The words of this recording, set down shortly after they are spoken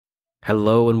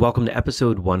Hello and welcome to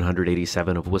episode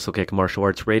 187 of Whistlekick Martial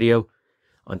Arts Radio.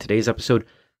 On today's episode,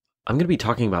 I'm going to be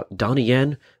talking about Donnie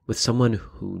Yen with someone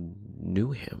who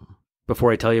knew him. Before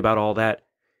I tell you about all that,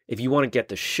 if you want to get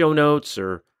the show notes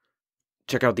or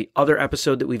check out the other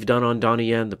episode that we've done on Donnie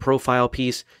Yen, the profile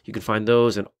piece, you can find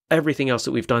those and everything else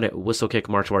that we've done at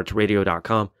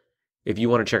whistlekickmartialartsradio.com. If you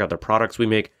want to check out the products we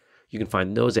make, you can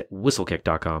find those at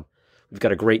whistlekick.com. We've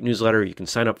got a great newsletter. You can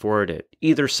sign up for it at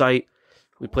either site.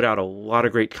 We put out a lot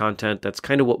of great content. That's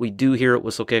kind of what we do here at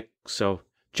Whistlekick. So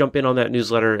jump in on that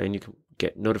newsletter and you can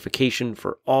get notification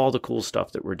for all the cool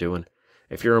stuff that we're doing.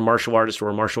 If you're a martial artist or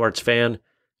a martial arts fan,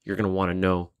 you're going to want to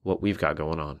know what we've got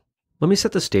going on. Let me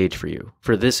set the stage for you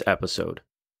for this episode.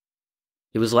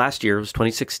 It was last year, it was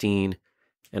 2016,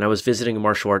 and I was visiting a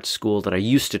martial arts school that I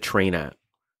used to train at.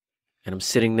 And I'm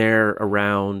sitting there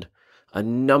around a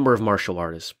number of martial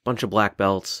artists, a bunch of black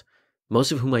belts,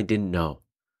 most of whom I didn't know.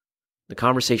 The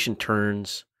conversation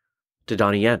turns to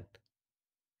Donnie Yen.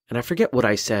 And I forget what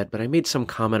I said, but I made some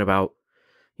comment about,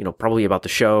 probably about the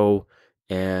show.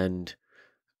 And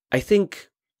I think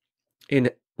in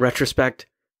retrospect,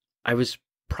 I was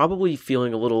probably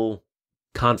feeling a little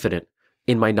confident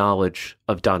in my knowledge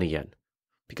of Donnie Yen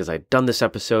because I'd done this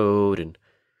episode and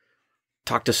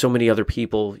talked to so many other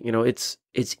people. It's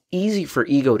easy for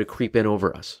ego to creep in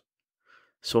over us.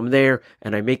 So I'm there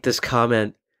and I make this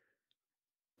comment.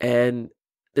 And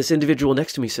this individual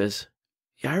next to me says,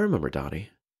 "Yeah, I remember Donnie."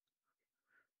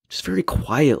 Just very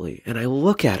quietly. And I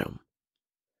look at him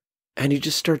and he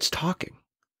just starts talking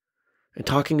and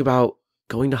talking about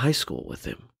going to high school with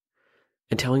him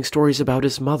and telling stories about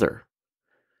his mother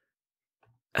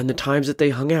and the times that they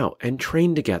hung out and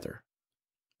trained together.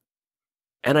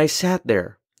 And I sat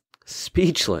there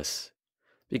speechless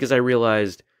because I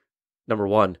realized, number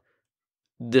one,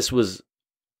 this was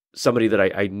somebody that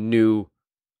I knew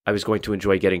I was going to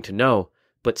enjoy getting to know.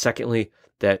 But secondly,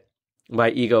 that my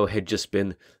ego had just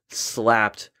been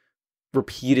slapped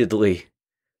repeatedly.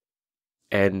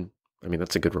 And I mean,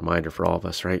 that's a good reminder for all of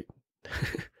us, right?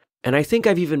 And I think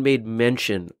I've even made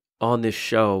mention on this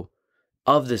show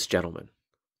of this gentleman,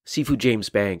 Sifu James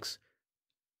Banks,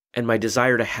 and my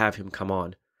desire to have him come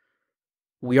on.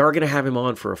 We are going to have him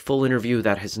on for a full interview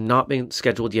that has not been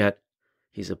scheduled yet.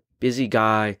 He's a busy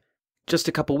guy. Just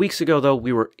a couple weeks ago, though,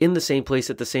 we were in the same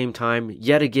place at the same time.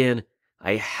 Yet again,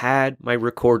 I had my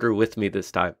recorder with me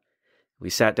this time. We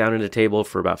sat down at a table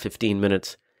for about 15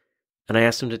 minutes, and I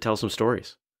asked him to tell some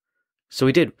stories. So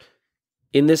he did.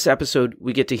 In this episode,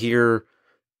 we get to hear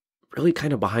really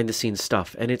kind of behind-the-scenes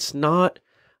stuff, and it's not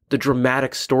the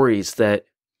dramatic stories that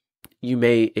you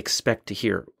may expect to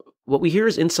hear. What we hear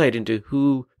is insight into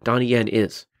who Donnie Yen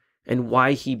is and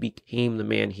why he became the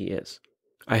man he is.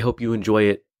 I hope you enjoy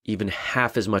it even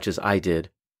half as much as I did.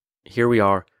 Here we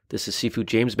are. This is Sifu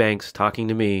James Banks talking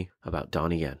to me about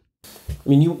Donnie Yen. I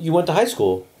mean, you went to high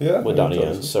school with Donnie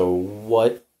Yen, so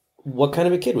what kind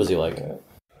of a kid was he like? Yeah.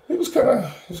 He was kind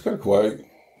of quiet.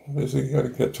 Basically, he had to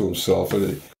get to himself.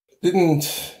 I'm trying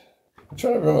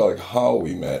to remember how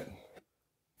we met.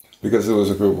 Because there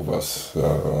was a group of us, there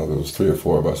was 3 or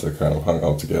 4 of us that kind of hung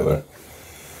out together.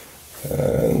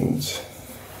 And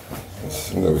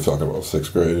then we talked about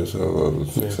 6th grade or so,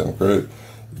 7th grade.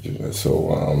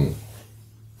 So,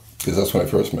 because that's when I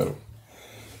first met him.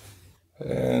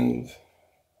 And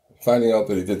finding out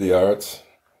that he did the arts,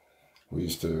 we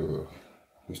used to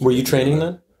Were you training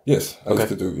then? Yes, I used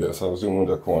to do, yes. I was doing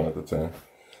Wounded Kwan at the time.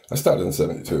 I started in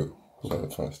 72, so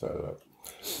that's when I started out.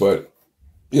 But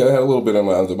yeah, I had a little bit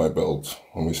under my belt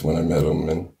when I met him,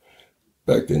 and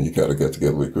back then you kind of get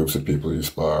together with groups of people, you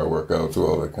spar, work out, do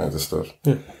all that kinds of stuff.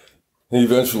 Yeah. And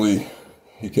eventually,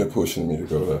 he kept pushing me to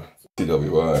go to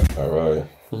TWI, RI,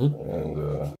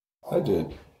 and I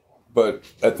did. But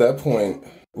at that point,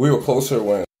 we were closer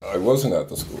when I wasn't at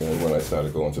the school and when I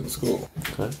started going to the school.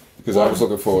 Okay. Because I was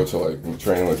looking forward to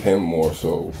training with him more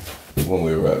so when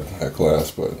we were at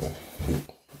class, but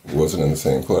he wasn't in the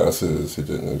same classes. He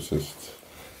didn't. It was just.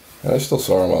 And I still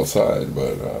saw him outside,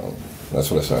 but that's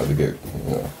when I started to get,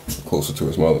 closer to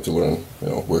his mother to learn,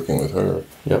 working with her.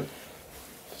 Yep.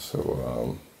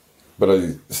 So, but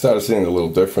I started seeing the little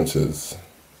differences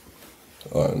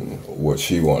on what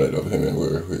she wanted of him and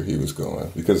where he was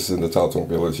going. Because in the Taotung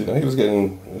village, he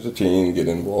was a teen,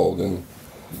 getting involved in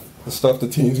the stuff the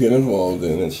teens get involved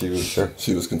in, and she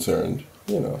was concerned,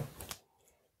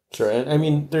 Sure, and I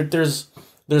mean, there's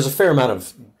a fair amount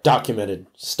of documented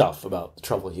stuff about the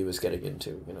trouble he was getting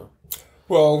into,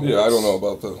 Well, yeah, I don't know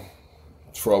about the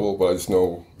trouble, but I just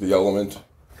know the element,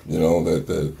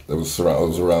 that was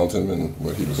around him and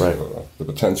what he was, the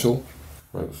potential.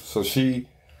 Right. So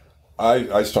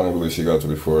I strongly believe she got to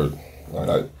before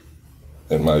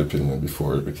in my opinion,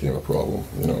 before it became a problem.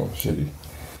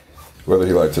 Whether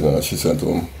he liked it or not, she sent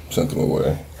him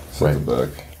away, sent him back.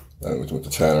 I went to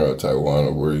China or Taiwan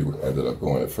or where he ended up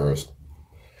going at first.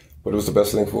 But it was the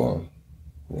best thing for him.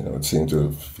 It seemed to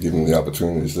have given him the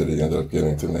opportunities that he ended up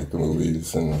getting to make the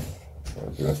movies and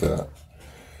everything like that.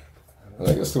 And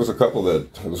I guess there was a couple there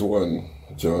was one,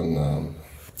 John,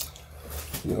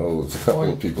 there was a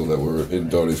couple of people that were in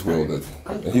Donnie's world and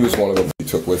he was one of them he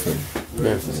took with him.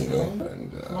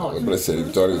 But I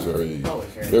said Donnie was very,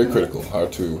 very critical,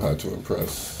 hard to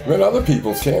impress. Other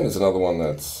people, Chan is another one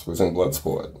that was in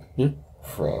Bloodsport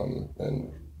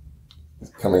and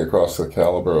coming across the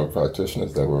caliber of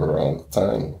practitioners that were around the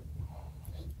time.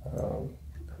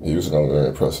 He was another very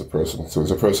impressive person. So he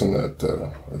was a person that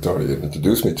Donnie had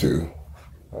introduced me to.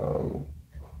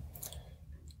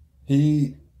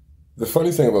 The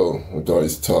funny thing about what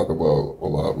Donnie's talk about a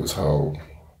lot was how,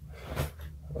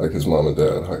 like his mom and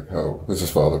dad, how his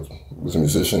father was a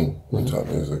musician and taught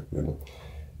music. And,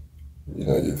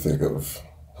 you think of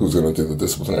who's going to do the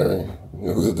disciplinary,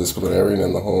 who's a disciplinarian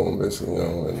in the home, basically,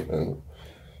 and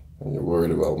you're worried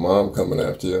about mom coming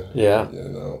after you. Yeah.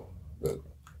 But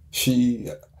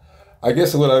I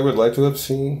guess what I would like to have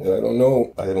seen, and I don't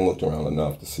know, I haven't looked around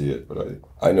enough to see it, but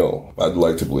I know, I'd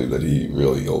like to believe that he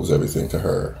really owes everything to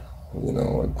her,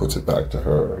 and puts it back to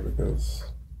her because...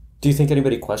 Do you think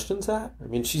anybody questions that? I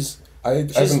mean, I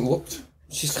haven't looked.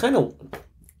 She's kind of... I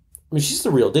mean, she's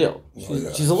the real deal.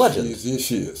 She's a legend.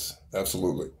 She is.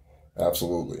 Absolutely.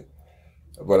 Absolutely.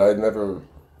 But I'd never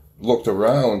looked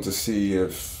around to see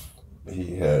if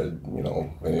he had,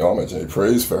 any homage, any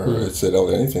praise for her. It said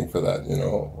anything for that,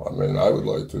 I mean, I would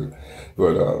like to.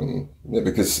 But,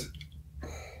 because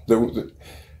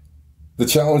the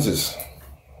challenges,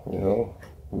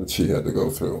 that she had to go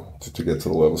through to get to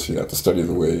the level she had to study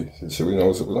the way she, it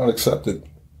was not accepted.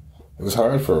 It was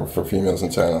hard for females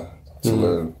in China to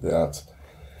learn the arts.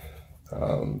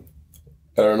 And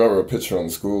I remember a picture on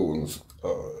the school, and it was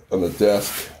on the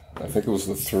desk. I think it was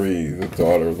the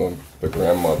daughter, the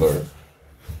grandmother,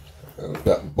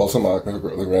 Balsamaka,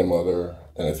 the grandmother,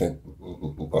 and I think,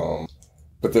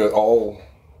 but they're all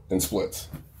in splits.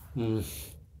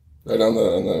 Right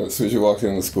as soon as you walked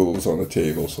in the school, it was on the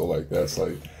table, so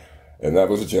and that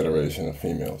was a generation of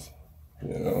females,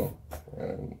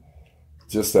 and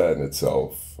just that in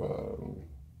itself,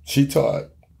 she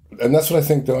taught, and that's what I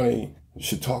think Donnie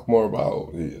should talk more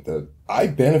about, that I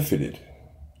benefited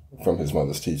from his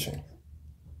mother's teaching,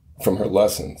 from her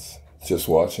lessons, just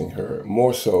watching her,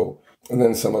 more so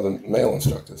than some of the male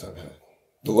instructors I've had.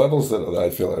 The levels that I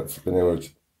feel I've been able to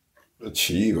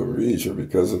achieve or reach are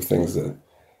because of things that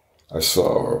I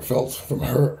saw or felt from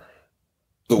her.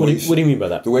 What do you mean by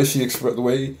that? The way she expressed,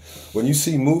 when you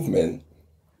see movement,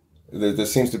 there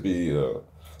seems to be a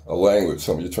language,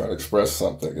 you're trying to express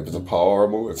something. If it's a power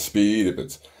move, it's speed,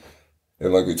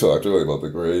 and like we talked earlier about the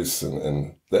grace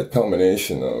and that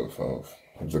combination of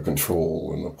the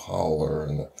control and the power,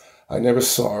 I never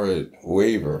saw it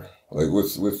waver. I made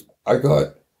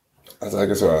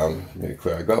it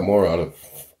clear, I got more out of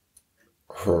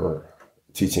her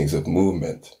teachings of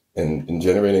movement and in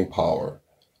generating power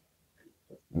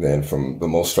than from the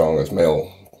most strongest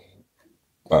male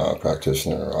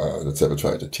practitioner that's ever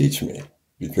tried to teach me.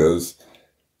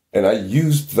 And I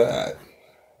used that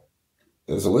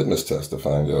as a litmus test to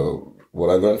find out what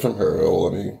I learned from her.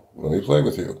 Let me play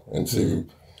with you and see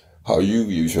how you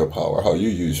use your power, how you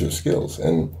use your skills.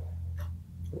 And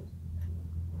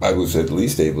I was at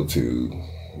least able to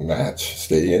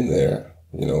stay in there,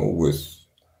 with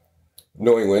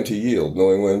knowing when to yield,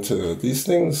 knowing when to... These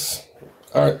things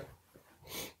aren't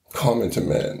common to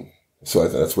men. So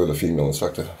that's where the female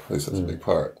instructor plays such a big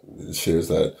part. It shares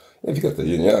that if you got the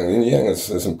yin yang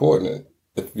is important.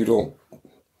 If you don't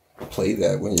play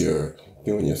that when you're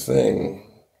doing your thing,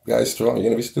 guy's strong, you're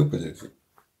going to be stupid. You're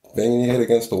banging your head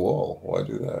against the wall. Why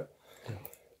do that?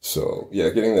 So,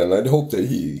 getting that. And I'd hope that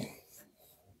he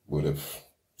would have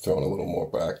thrown a little more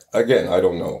back. Again, I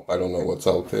don't know. I don't know what's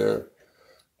out there,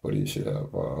 but he should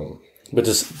have but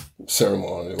just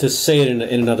ceremonial. To say it in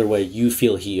another way, you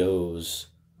feel he owes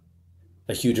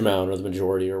a huge amount or the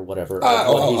majority or whatever.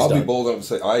 I'll be bold enough to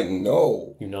say, I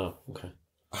know. You know, okay.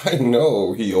 I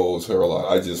know he owes her a lot.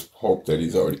 I just hope that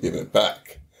he's already given it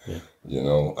back. Yeah.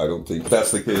 I don't think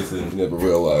that's the case, and he never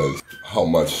realized how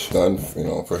much done,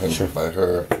 for him by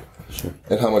her. Sure.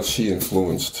 And how much she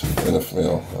influenced and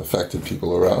affected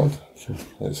people around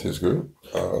his group.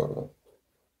 Do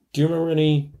you remember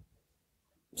any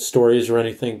stories or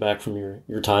anything back from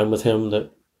your time with him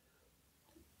that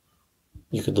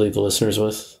you could leave the listeners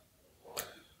with?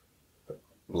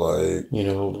 Like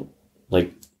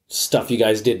stuff you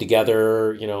guys did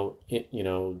together,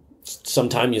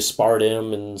 sometime you sparred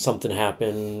him and something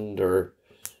happened, or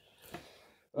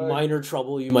minor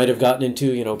trouble you might have gotten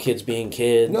into, kids being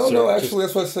kids. No, actually,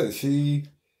 that's what I said.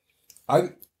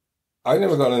 I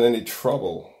never got in any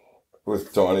trouble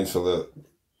with Donnie, so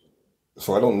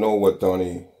I don't know what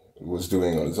Donnie was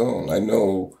doing on his own. I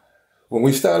know when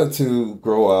we started to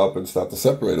grow up and start to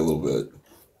separate a little bit,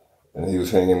 and he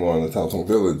was hanging more in the Taotung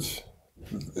village,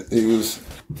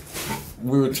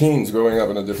 we were teens growing up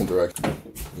in a different direction,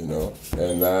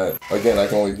 and that, again, I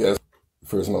can only guess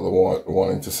for his mother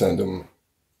wanting to send him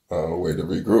away to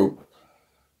regroup,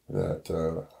 that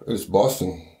it was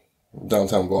Boston,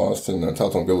 downtown Boston,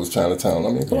 Taotung village, Chinatown. I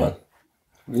mean, come on.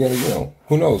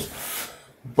 Who knows?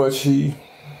 But she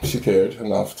cared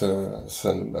enough to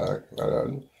send him back.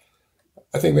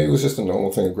 I think maybe it was just a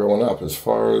normal thing of growing up. As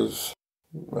far as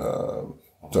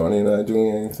Donnie and I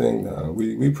doing anything,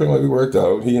 we pretty much worked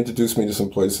out. He introduced me to some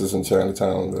places in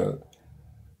Chinatown that,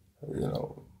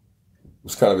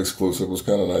 was kind of exclusive. It was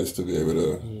kind of nice to be able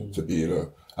to be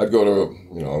in I'd go to,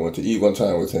 I went to eat one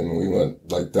time with him, and we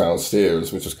went like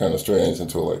downstairs, which was kind of strange,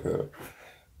 until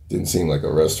didn't seem like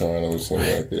a restaurant. It seemed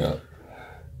like,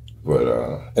 but,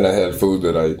 and I had food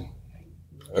that I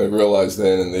realized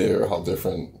then and there how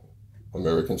different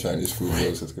American Chinese food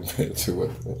was as compared to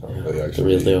what they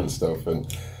actually eat and stuff.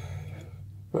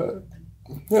 But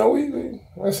we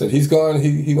like I said, he's gone.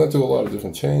 He went through a lot of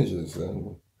different changes,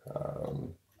 and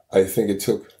I think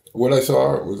what I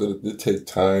saw was that it did take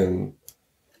time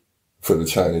for the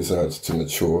Chinese arts to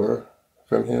mature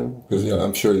from him, because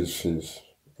I'm sure he's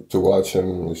to watch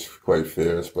him, he's quite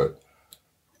fierce. But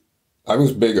I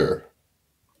was bigger.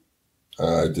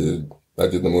 I did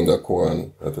the Munda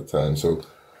Kwan at the time, so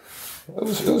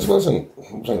it wasn't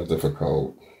a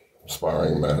difficult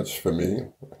sparring match for me.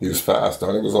 He was fast.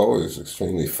 Donnie was always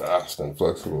extremely fast and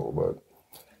flexible,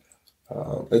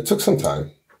 but it took some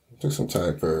time. It took some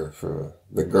time for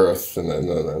the girth and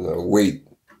the weight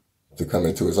to come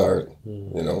into his art,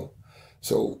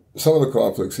 So some of the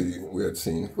conflicts we had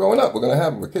seen growing up, we're going to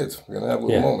have them with kids. We're going to have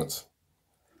little moments.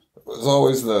 It was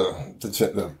always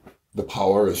the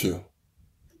power issue,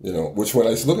 which when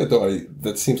I look at Donnie,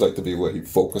 that seems like to be what he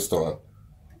focused on.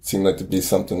 It seemed like to be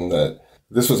something that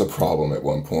this was a problem at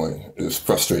one point. It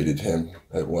frustrated him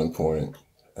at one point,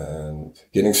 and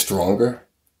getting stronger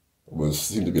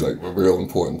seemed to be like a real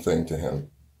important thing to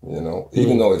him,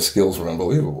 even though his skills were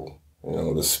unbelievable.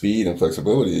 The speed and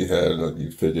flexibility he had,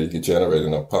 you figured he could generate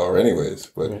enough power anyways.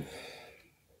 But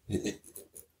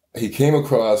he came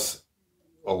across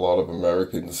a lot of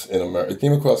Americans in America. He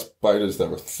came across fighters that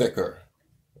were thicker,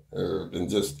 and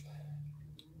just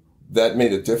that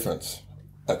made a difference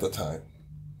at the time.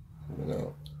 I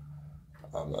don't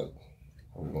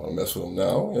want to mess with him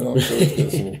now. I'm sure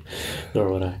it's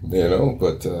nor would I.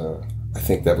 But I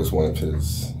think that was one of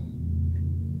his.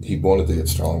 He wanted to get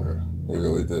stronger. He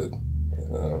really did.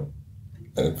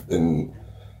 And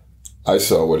I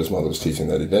saw what his mother was teaching,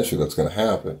 that eventually that's going to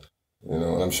happen, and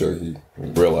I'm sure he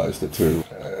realized it too.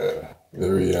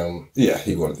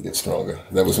 He wanted to get stronger.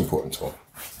 That was important to him.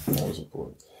 That was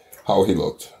important. How he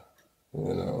looked,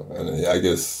 and I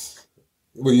guess,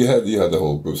 well, you had the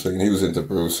whole Bruce thing, and he was into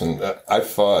Bruce, and I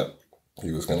thought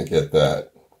he was going to get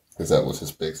that, because that was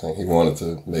his big thing. He wanted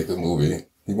to make a movie.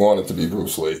 He wanted to be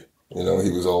Bruce Lee.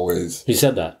 He was always... He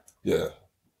said that. Yeah.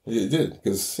 He did,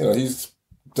 because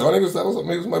Donnie was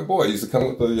my boy. He used to come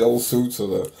with the yellow suits or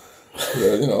the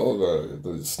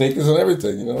sneakers and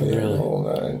everything. The whole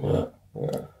nine.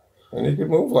 Yeah, and he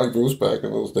could move like Bruce back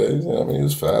in those days. He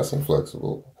was fast and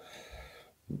flexible.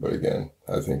 But again,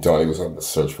 I think Donnie was on the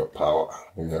search for power.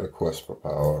 He had a quest for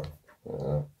power.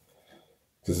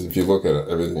 Because if you look at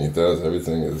everything he does,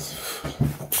 everything is,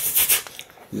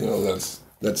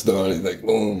 that's Donnie. Like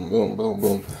boom, boom, boom,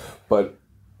 boom. But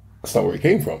that's not where he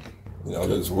came from.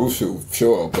 There's Wushu,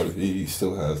 sure, but he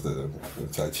still has the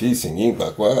Tai Chi, Singing,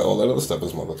 Bakwa, all that other stuff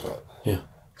his mother taught. Yeah.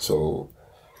 So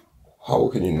how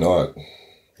can you not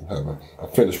have a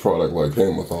finished product like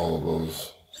him with all of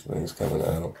those things coming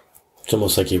at him? It's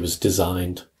almost like he was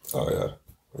designed. Oh,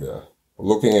 yeah.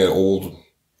 Looking at old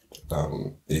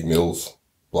Egg Mills,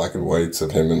 black and whites of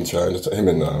him in China, him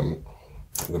in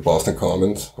the Boston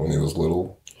Commons when he was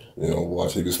little, he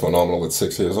was phenomenal at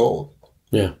 6 years old.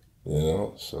 Yeah.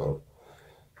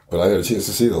 But I had a chance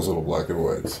to see those little black and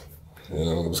whites.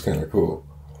 It was kind of cool.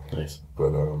 Nice.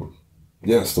 But,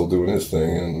 still doing his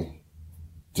thing, and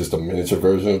just a miniature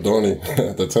version of Donnie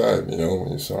at the time,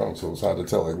 when you saw him. So it was hard to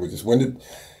tell.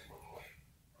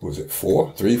 Was it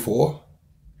 3, 4?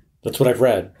 That's what I've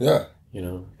read. Yeah.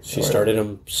 She started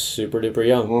him super duper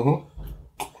young. Mm-hmm.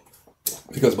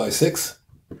 Because by 6,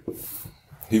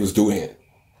 he was doing it.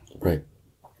 Right.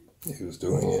 He was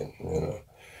doing it, you know.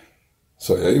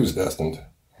 So yeah, he was destined.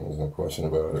 There's no question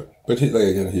about it. But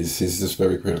he's just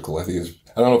very critical. I think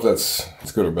I don't know if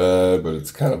it's good or bad, but it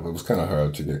was kind of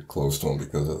hard to get close to him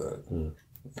because of that. Mm.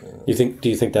 Yeah. Do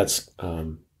you think that's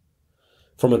from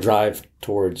a drive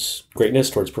towards greatness,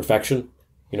 towards perfection?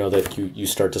 You know, that you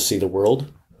start to see the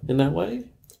world in that way?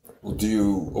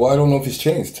 Well, I don't know if he's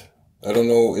changed. I don't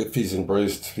know if he's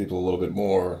embraced people a little bit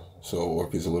more, or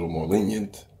if he's a little more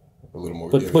lenient, a little more.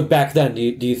 But back then, do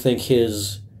you think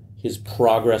his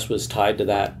progress was tied to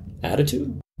that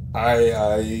attitude?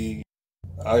 I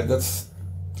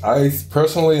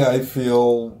personally, I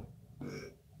feel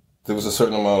there was a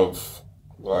certain amount of,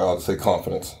 I'll say,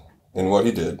 confidence in what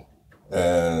he did,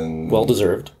 and well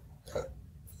deserved.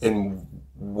 In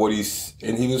what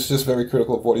and he was just very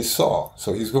critical of what he saw.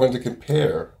 So he's going to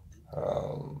compare.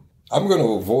 I'm going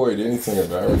to avoid anything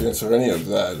of arrogance or any of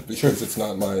that because it's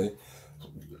not my.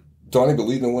 Donnie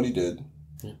believed in what he did.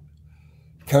 Yeah.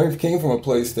 Came from a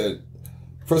place that,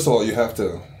 first of all, you have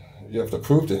to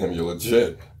prove to him you're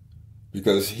legit,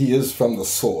 because he is from the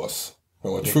source,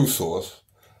 from a true source.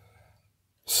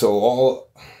 So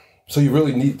you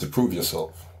really need to prove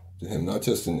yourself to him, not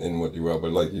just in what you are,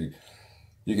 but like you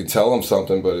can tell him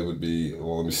something, but it would be,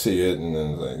 well, let me see it, and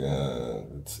then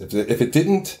if it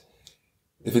didn't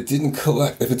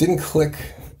click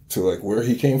to like where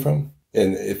he came from,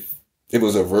 and if it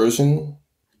was a version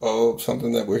of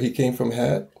something that where he came from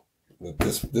had,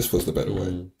 this was the better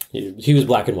way. He was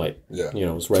black and white. Yeah, you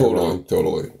know, it was right.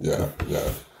 Totally. Yeah.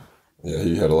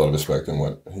 He had a lot of respect in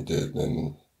what he did,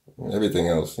 and everything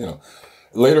else. You know,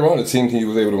 later on it seemed he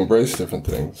was able to embrace different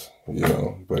things. You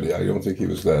know, but I don't think he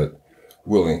was that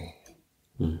willing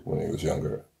when he was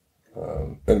younger,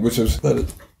 and which was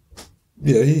that.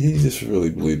 Yeah, he just really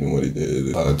believed in what he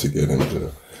did. To get him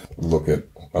to look at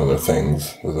other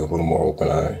things with a little more open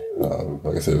eye.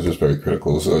 Like I said, it was just very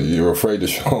critical. So you're afraid to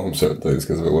show him certain things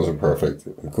because it wasn't perfect,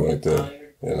 according to,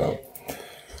 you know.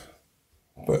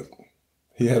 But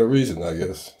he had a reason, I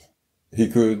guess. He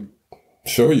could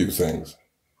show you things,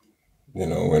 you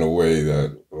know, in a way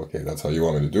that, okay, that's how you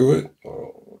want me to do it.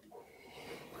 Well,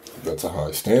 that's a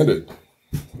high standard,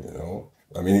 you know.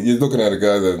 I mean, you're looking at a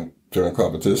guy that during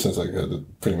competitions, like, had to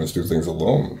pretty much do things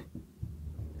alone.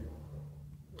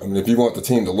 I mean, if you want the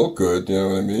team to look good, you know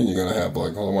what I mean? You're going to have,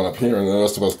 like, one up here and the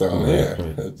rest of us down there.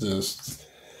 He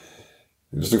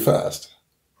was too fast.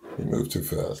 He moved too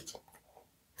fast.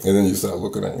 And then you start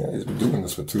looking at, he's been doing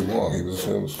this for too long. He was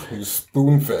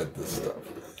spoon-fed this stuff.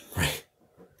 Right.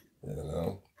 You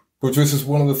know? Which was just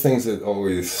one of the things that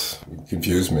always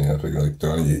confused me. I think, like,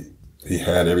 Donnie, he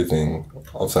had everything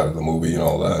outside of the movie and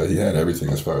all that. He had everything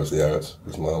as far as the arts,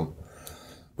 his mom.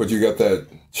 But you got that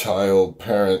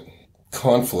child-parent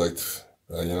conflict.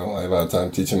 You know, I have a lot of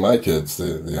time teaching my kids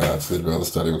the arts. They'd rather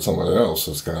study with somebody else.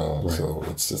 It's kind of right. So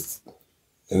it's just,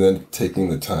 and then taking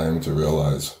the time to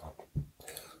realize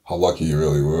how lucky you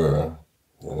really were,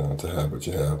 you know, to have what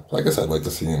you have. I guess I'd like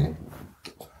to see him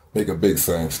make a big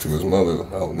thanks to his mother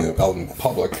out in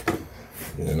public.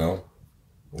 You know,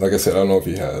 like I said, I don't know if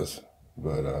he has,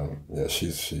 but yeah,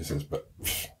 she's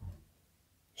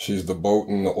the boat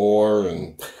and the oar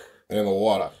and the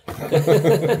water.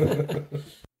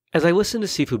 As I listened to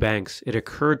Sifu Banks, it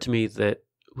occurred to me that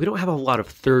we don't have a lot of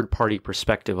third-party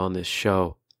perspective on this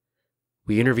show.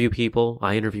 We interview people,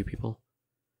 I interview people,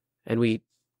 and we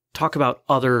talk about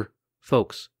other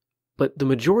folks. But the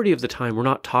majority of the time, we're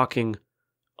not talking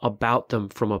about them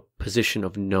from a position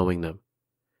of knowing them.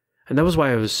 And that was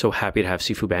why I was so happy to have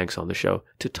Sifu Banks on the show,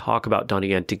 to talk about Donnie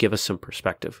Yen, to give us some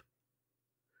perspective.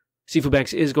 Sifu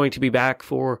Banks is going to be back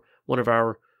for one of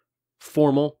our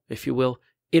formal, if you will,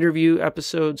 interview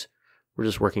episodes. We're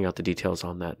just working out the details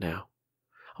on that now.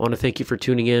 I want to thank you for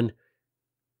tuning in.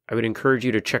 I would encourage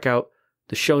you to check out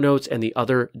the show notes and the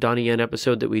other Donnie Yen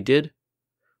episode that we did,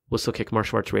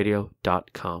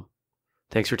 whistlekickmartialartsradio.com.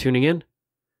 Thanks for tuning in,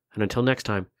 and until next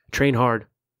time, train hard,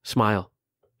 smile,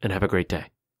 and have a great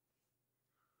day.